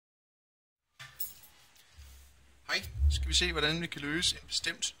Hej, så skal vi se, hvordan vi kan løse en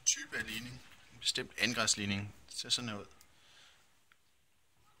bestemt type af ligning. En bestemt angrebsligning. Det ser sådan her ud.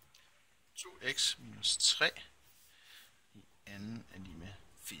 2x minus 3 i anden er lige med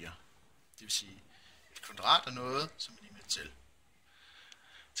 4. Det vil sige, et kvadrat er noget, som er lige med et tal.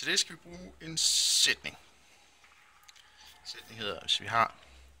 Til det skal vi bruge en sætning. Sætningen hedder, hvis vi har,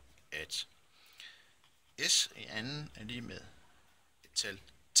 at s i anden er lige med et tal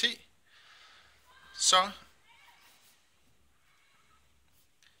t, så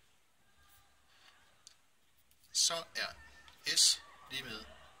er s lige med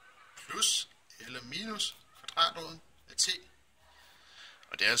plus eller minus kvadratroden af t.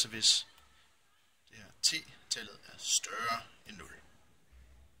 Og det er altså, hvis det her t-tallet er større end 0.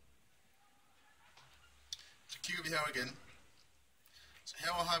 Så kigger vi herover igen. Så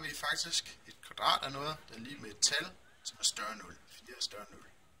herover har vi faktisk et kvadrat af noget, der er lige med et tal, som er større end 0. 4 er større end 0.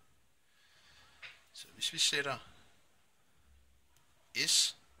 Så hvis vi sætter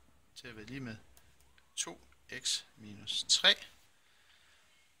s til at være lige med 2x minus 3,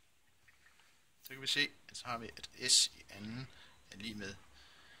 så kan vi se, at så har vi, at s i anden er lige med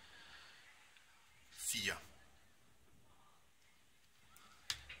 4.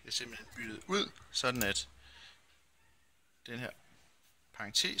 Det er simpelthen byttet ud, sådan at den her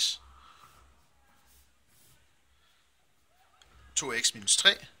parentes 2x minus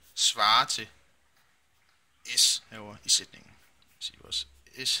 3 svarer til s herovre i sætningen. Så vores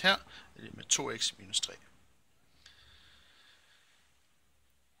s her er lige med 2x minus 3.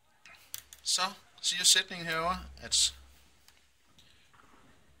 Så siger sætningen herovre, at s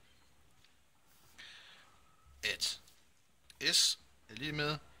er lige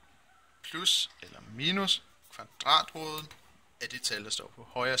med plus eller minus kvadratroden af det tal, der står på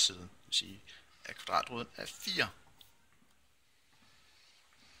højre side. Det vil sige, at kvadratroden er 4.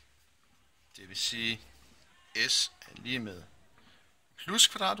 Det vil sige, s er lige med plus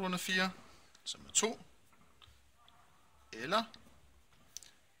kvadratroden af 4, som er 2, eller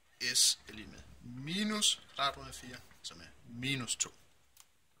s er lige med minus kvadratroden af 4, som er minus 2.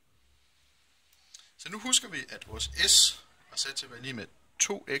 Så nu husker vi, at vores s er sat til at være lige med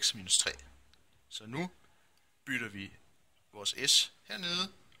 2x minus 3. Så nu bytter vi vores s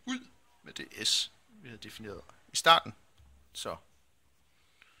hernede ud med det s, vi havde defineret i starten. Så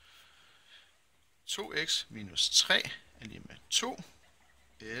 2x minus 3 er lige med 2,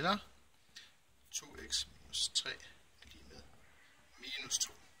 eller 2x minus 3 er lige med minus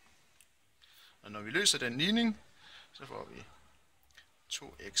 2. Og når vi løser den ligning, så får vi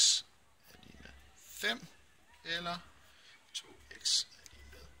 2x er lige med 5, eller 2x er lige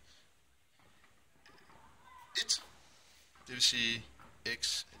med 1. Det vil sige,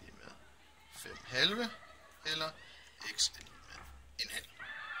 x er lige med 5 halve, eller x er lige med en halv.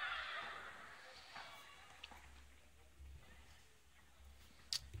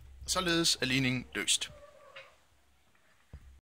 Således er ligningen løst.